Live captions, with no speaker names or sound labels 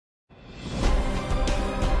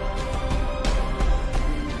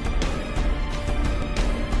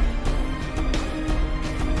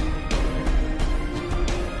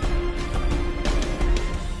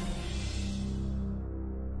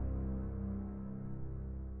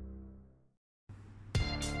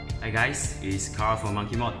Hi guys, it's Carl from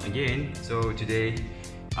Monkey Mod again. So today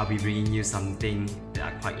I'll be bringing you something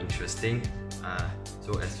that are quite interesting.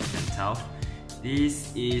 So as you can tell,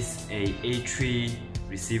 this is a A3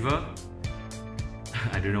 receiver.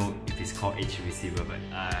 I don't know if it's called A3 receiver, but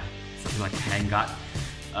something like a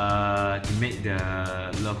handguard to make the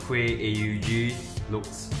Lehui AUG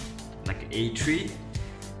looks like an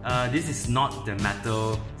A3. This is not the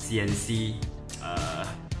metal CNC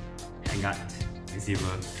handguard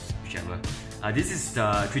receiver, whichever. This is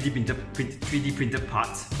the 3D printed part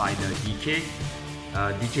by the DK.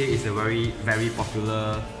 DK is a very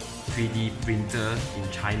popular 3D printer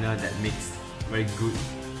in China that makes very good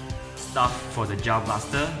stuff for the gel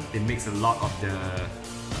blaster. They makes a lot of the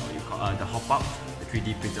the hop-up, the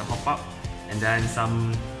 3D printed hop-up, and then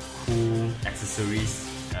some cool accessories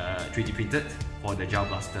 3D printed for the gel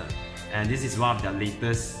blaster. And this is one of their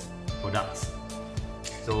latest products.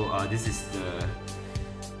 So this is the,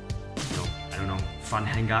 I don't know, front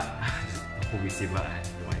handguard, the whole receiver, I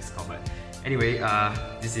don't know what it's called, but anyway,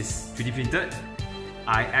 this is 3D printed.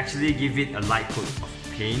 I actually give it a light coat of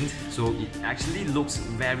paint, so it actually looks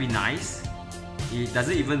very nice. It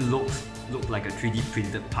doesn't even look like a 3D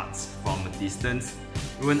printed parts from a distance.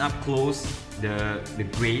 Even up close, the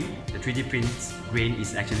grain, the 3D print grain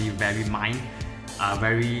is actually very minor,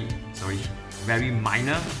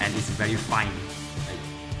 and it's very fine.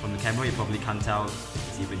 From the camera, you probably can't tell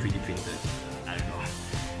it's even 3D printed. I don't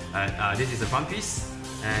know. This is the front piece,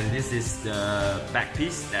 and this is the back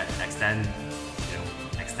piece that extend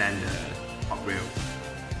the top rail.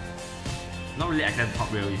 Not really extend the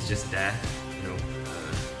top rail, it's just there. The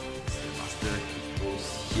blaster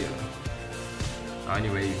goes here.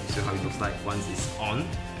 Anyway, so how it looks like once it's on.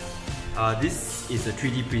 This is a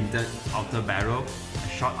 3D printed outer barrel, a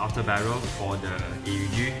short outer barrel for the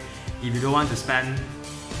AUG. If you don't want to spend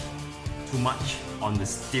too much on the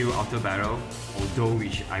steel outer barrel, although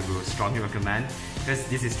which I will strongly recommend, because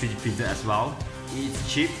this is 3D printed as well. It's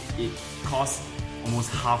cheap, it costs almost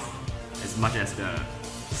half as much as the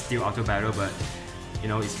steel outer barrel, but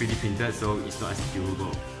it's 3D printed, so it's not as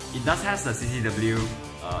durable. It does have the CCW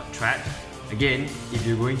thread. Again, if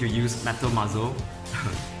you're going to use metal muzzle,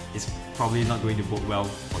 it's probably not going to bode well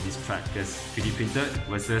for this thread, because 3D printed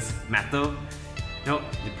versus metal, you're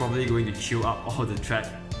probably going to chew up all the thread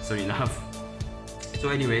soon enough. So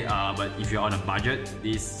anyway, but if you're on a budget,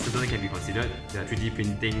 this certainly can be considered. The 3D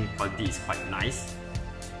printing quality is quite nice.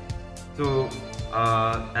 So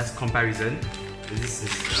as comparison, this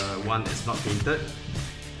is one that's not painted.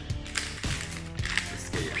 Let's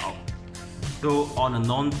get it out. So on a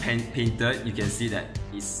non-painted, you can see that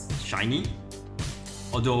it's shiny,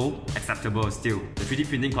 although acceptable still. The 3D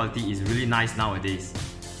printing quality is really nice nowadays,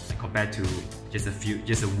 compared to just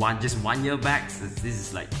one year back. So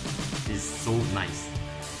this is so nice.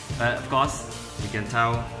 But of course, you can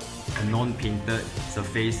tell a non-painted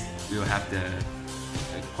surface will have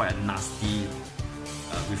quite a nasty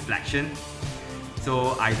reflection.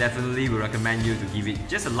 So I definitely will recommend you to give it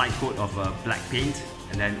just a light coat of black paint,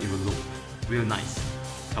 and then it will look real nice.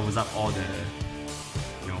 Covers up all the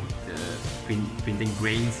printing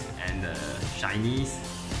grains and the shinies.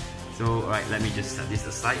 So alright, let me just set this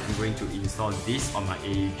aside. I'm going to install this on my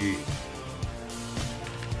AUG.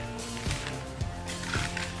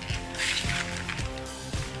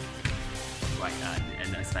 Right,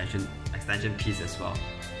 and the extension piece as well.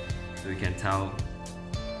 So you can tell.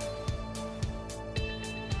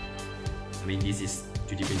 I mean, this is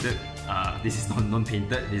 3D printed. This is not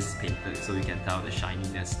non-painted. This is painted, so you can tell the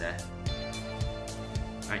shininess there.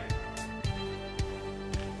 Right.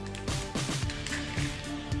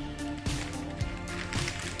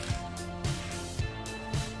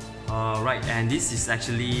 Right, and this is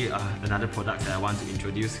actually another product that I want to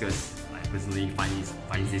introduce, because I personally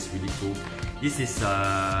find this really cool. This is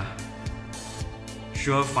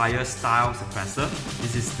Surefire style suppressor.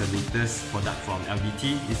 This is the latest product from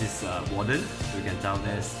LDT. This is Warden, so you can tell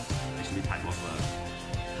there's actually type of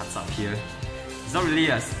cuts up here. It's not really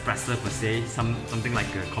a suppressor per se, something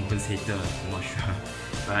like a compensator, I'm not sure.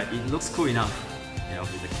 But it looks cool enough,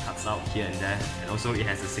 with the cuts out here and there. And also it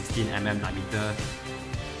has a 16mm diameter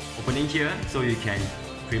opening here, so you can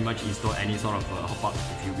pretty much install any sort of hop-up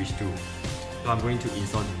if you wish to. So I'm going to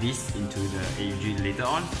install this into the AUG later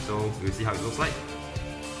on, so we'll see how it looks like.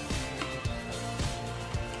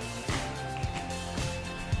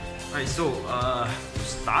 Alright, so to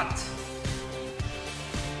start,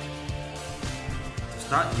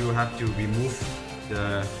 you have to remove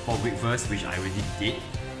the foregrip first, which I already did.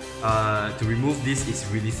 To remove this is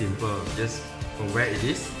really simple. Just from where it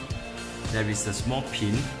is, there is a small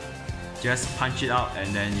pin. Just punch it out,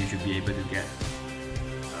 and then you should be able to get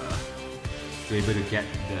to able to get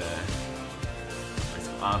the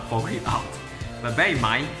fog grip out. But bear in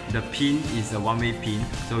mind, the pin is a one-way pin,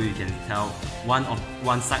 so you can tell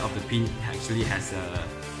one side of the pin actually has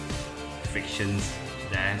frictions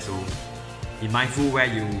there. So be mindful where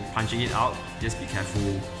you punching it out. Just be careful,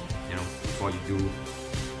 you know,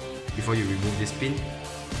 before you remove this pin.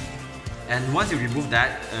 And once you remove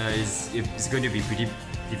that, it's going to be pretty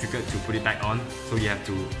difficult to put it back on. So you have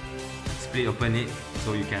to split open it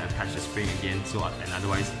so you can attach the spring again. And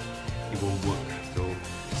otherwise it won't work. So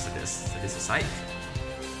set this aside.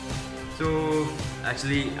 So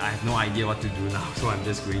actually I have no idea what to do now, so I'm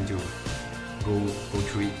just going to go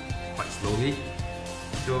through it quite slowly.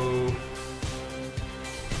 So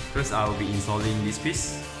first I'll be installing this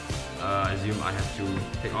piece. I assume I have to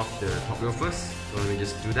take off the top rail first, so let me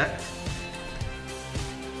just do that.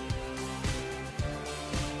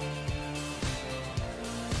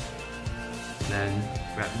 Then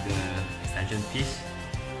grab the extension piece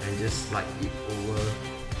and just slide it over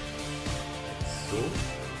like so.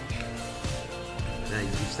 Then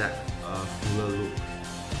it gives that a fuller look,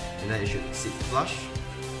 and then it should sit flush.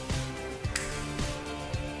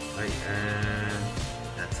 Right, and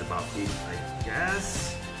that's about it, I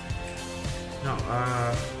guess. Now,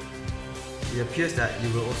 it appears that you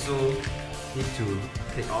will also need to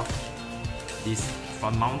take off this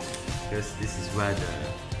front mount, because this is where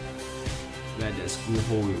the screw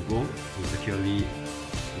hole will go to securely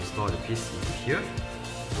install the piece into here.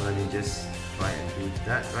 So let me just try and do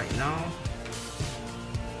that right now.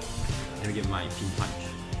 Let me get my pin punch.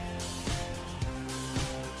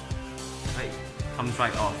 Right, comes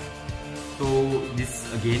right off. So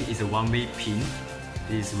this again is a one-way pin.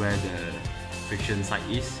 This is where the friction side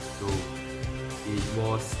is. So it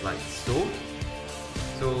was like so.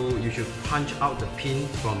 So you should punch out the pin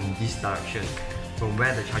from this direction, from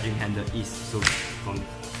where the charging handle is. So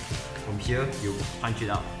from here you punch it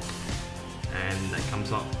out, and that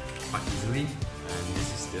comes out quite easily. And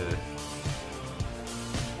this is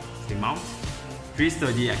the mount. Pretty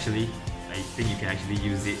sturdy actually. I think you can actually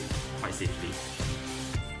use it quite safely.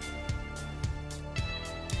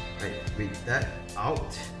 Right, with that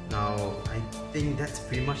out, now I think that's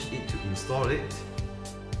pretty much it to install it.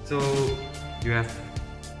 So you have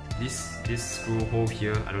this screw hole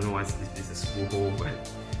here. I don't know why this is a screw hole, but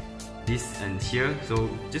this and here, so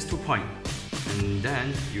just 2 points, and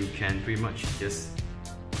then you can pretty much just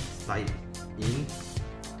slide in.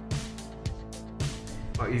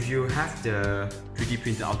 But if you have the 3D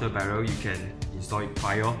printed outer barrel, you can install it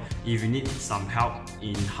prior. If you need some help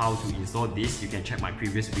in how to install this, you can check my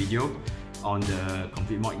previous video on the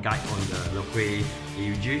complete mod guide on the Lehui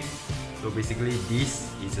AUG. So basically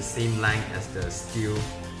this is the same length as the steel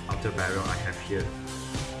outer barrel I have here.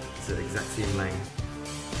 It's the exact same length.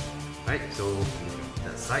 Right, so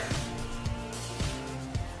that side.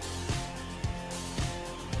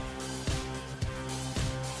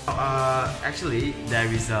 Actually, there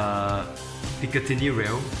is a Picatinny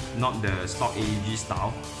rail, not the stock AUG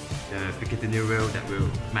style. The Picatinny rail that will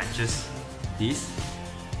matches this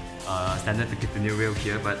standard Picatinny rail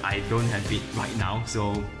here, but I don't have it right now.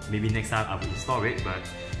 So maybe next time I will install it. But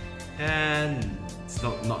it's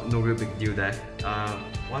no real big deal there.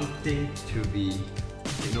 One thing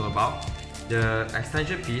to know about, the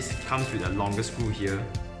extension piece comes with a longer screw here.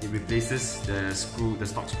 It replaces the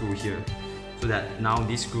stock screw here, so that now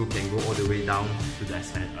this screw can go all the way down to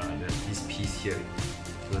this piece here.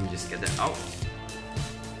 So let me just get that out.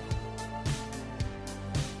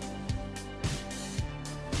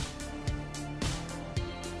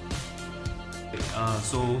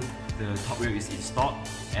 So the top rail is installed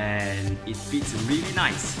and it fits really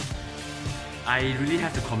nice. I really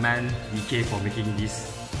have to commend DK for making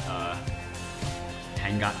this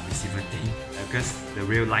handguard receiver thing, because the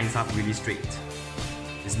rail lines up really straight.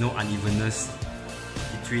 There's no unevenness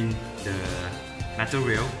between the metal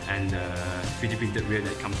rail and the 3D printed rail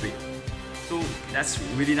that comes with. So that's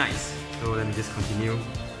really nice. So let me just continue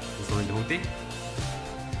installing the whole thing.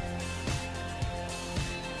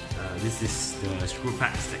 This is the screw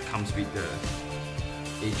pads that comes with the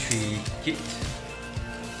A3 kit.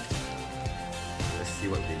 Let's see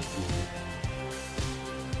what they do.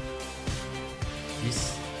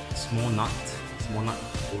 This small nut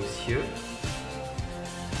goes here.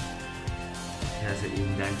 It has an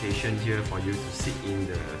indentation here for you to sit in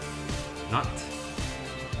the nut.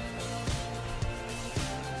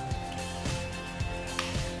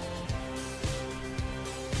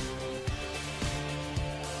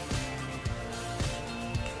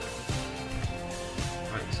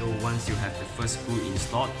 So once you have the first screw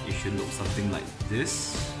installed, it should look something like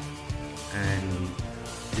this, and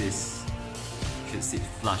this should sit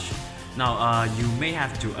flush. Now you may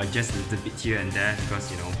have to adjust a little bit here and there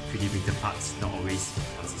because 3D printed parts not always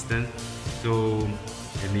consistent. So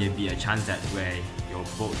there may be a chance that where your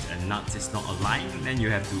bolts and nuts is not aligned, then you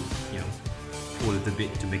have to pull a little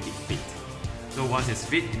bit to make it fit. So once it's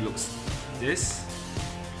fit, it looks this.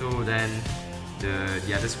 So then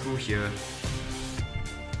the other screw here,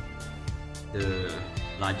 the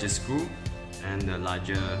larger screw and the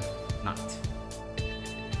larger nut.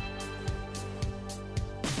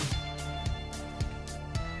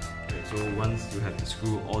 Okay, so once you have the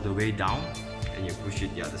screw all the way down and you push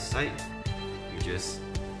it the other side, you just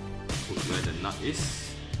put where the nut is.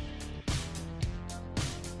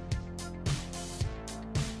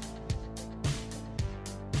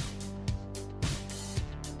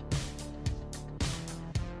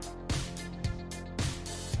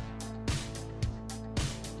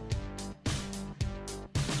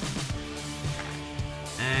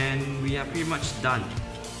 And we are pretty much done.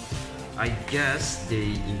 I guess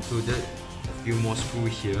they included a few more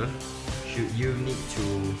screws here should you need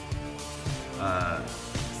to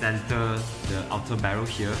center the outer barrel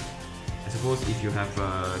here. I suppose if you have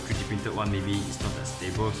a 3D printed one, maybe it's not that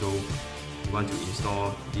stable, so you want to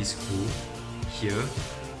install this screw here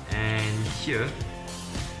and here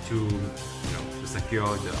to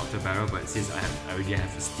secure the outer barrel. But since I already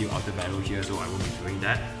have a steel outer barrel here, so I won't be doing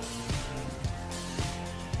that.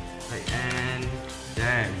 And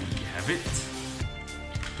there we have it,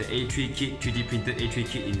 the A3 kit, 3D printed A3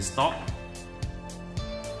 kit in stock.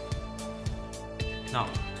 Now,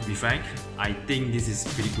 to be frank, I think this is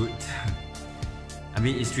pretty good. I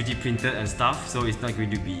mean, it's 3D printed and stuff, so it's not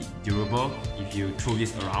going to be durable. If you throw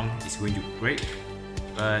this around, it's going to break.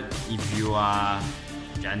 But if you are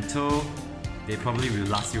gentle, they probably will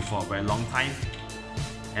last you for a very long time.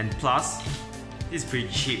 And plus, it's pretty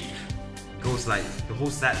cheap. It goes like, the whole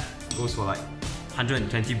set goes for like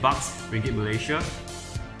 120 bucks ringgit Malaysia,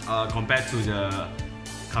 compared to the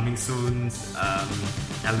coming soon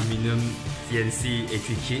aluminium CNC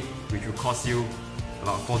A3 kit, which will cost you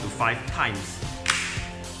about 4 to 5 times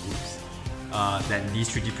than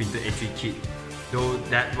this 3D printed A3 kit. Though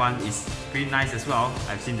that one is pretty nice as well.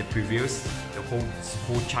 I've seen the previews, the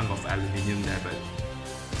whole chunk of aluminium there, but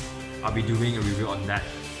I'll be doing a review on that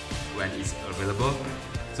when it's available.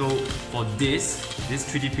 So for this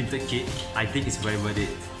 3D printed kit, I think it's very worth it.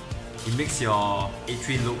 It makes your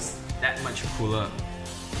A3 looks that much cooler.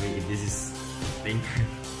 I mean, if this is a thing,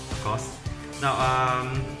 of course. Now,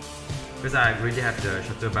 because I already have the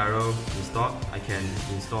shutter barrel installed, I can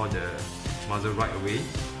install the muzzle right away,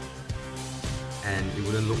 and it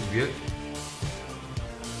wouldn't look weird.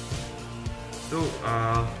 So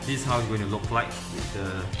this is how it's going to look like with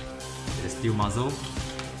the steel muzzle.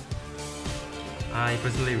 I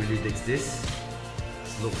personally really dig this.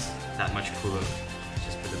 It looks that much cooler.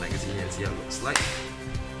 Just put the magazine here and see how it looks like.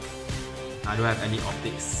 I don't have any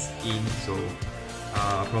optics in, so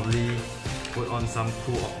probably put on some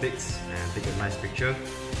cool optics and take a nice picture.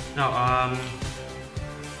 Now,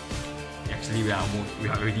 actually we are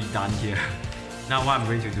already done here. Now what I'm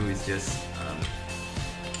going to do is just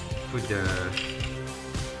put the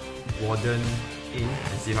Warden in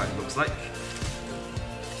and see how it looks like.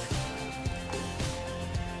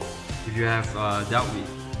 If you have dealt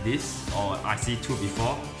with this or RC2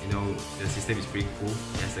 before, the system is pretty cool.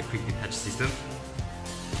 It has a quick detach system.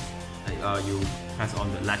 You press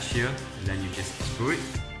on the latch here and then you just screw it.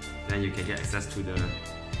 Then you can get access to the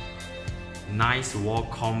nice wall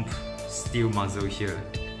comp steel muzzle here.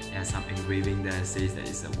 It has some engraving there that says that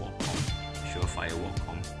it's a wall comp, surefire wall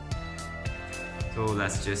comp. So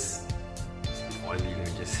let's just, it's a bit oily, let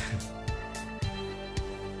me just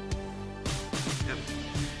yep.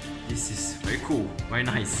 This is very cool, very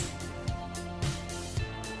nice.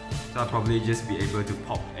 So I'll probably just be able to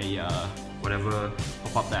pop a whatever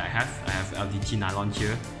pop-up that I have LDT nylon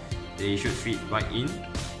here. They should fit right in.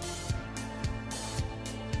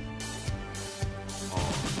 Or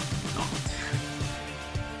not.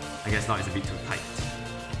 I guess not, it's a bit too tight.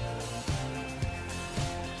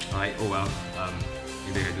 Alright, oh well,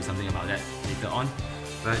 maybe I can do something about that later on.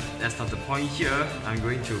 But that's not the point here. I'm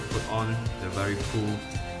going to put on the very cool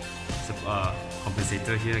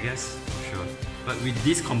compensator here, I guess, not sure. But with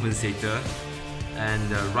this compensator and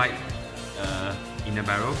the right inner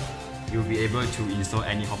barrel, you'll be able to install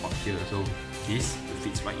any hop-up here. So this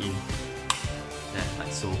fits right in there,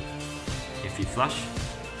 like so. It can fit flush.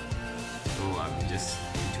 So I'm just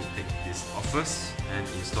going to take this off first and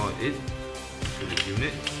install it to the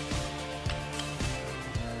unit.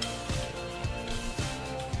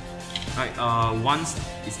 Right, once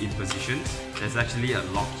it's in position, there's actually a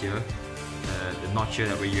lock here, the notch here,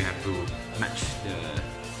 that way you have to match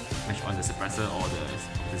mesh on the suppressor or the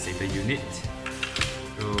compensator unit.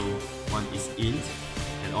 So one is in,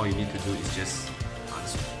 and all you need to do is just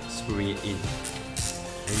screwing it in,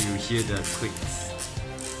 and you hear the clicks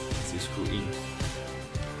as you screw in.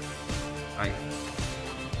 Right,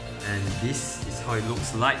 and this is how it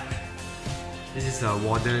looks like. This is a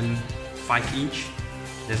Warden 5-inch.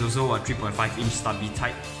 There's also a 3.5-inch stubby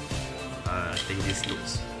type. I think this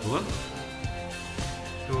looks cooler.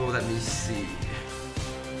 So let me see.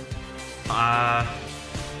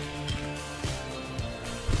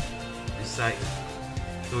 This side.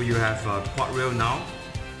 So you have a quad rail now.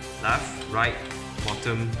 Left, right,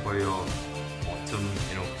 bottom for your bottom,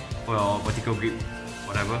 for your vertical grip,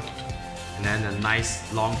 whatever. And then a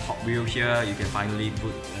nice long top wheel here. You can finally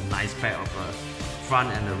put a nice pair of front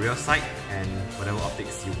and the rear sight and whatever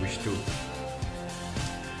optics you wish to.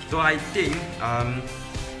 So I think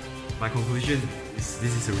my conclusion is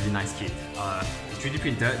this is a really nice kit. It's 3D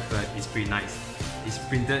printed, but it's pretty nice. It's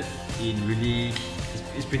printed in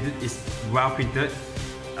it's well printed.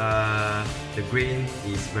 The grain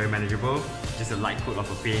is very manageable. Just a light coat of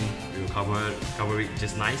a paint will cover it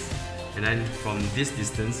just nice. And then from this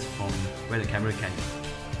distance, from where the camera can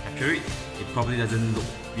capture it, it probably doesn't look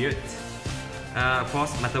weird. Of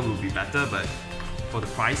course, metal will be better, but for the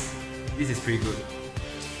price, this is pretty good.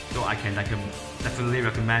 So I can definitely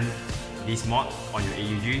recommend this mod on your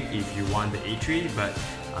AUG if you want the A3, but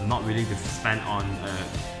I'm not willing to spend on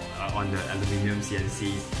the aluminium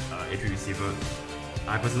CNC A3 receiver.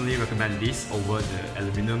 I personally recommend this over the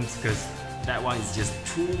aluminiums because that one is just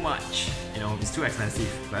too much. It's too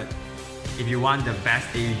expensive. But if you want the best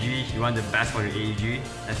AUG, you want the best for your AUG,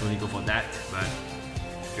 definitely go for that. But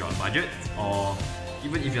if you're on budget, or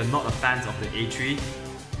even if you're not a fan of the A3,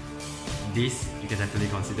 this you can definitely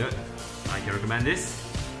consider. I can recommend this.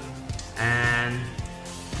 And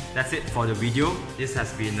that's it for the video. This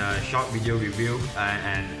has been a short video review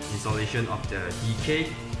and installation of the DK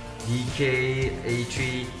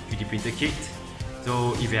A3 3D printer kit.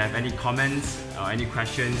 So if you have any comments or any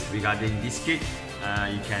questions regarding this kit,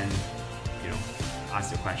 you can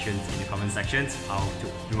ask your questions in the comment sections. I'll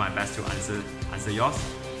do my best to answer yours.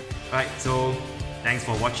 Alright, so thanks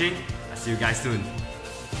for watching. I'll see you guys soon.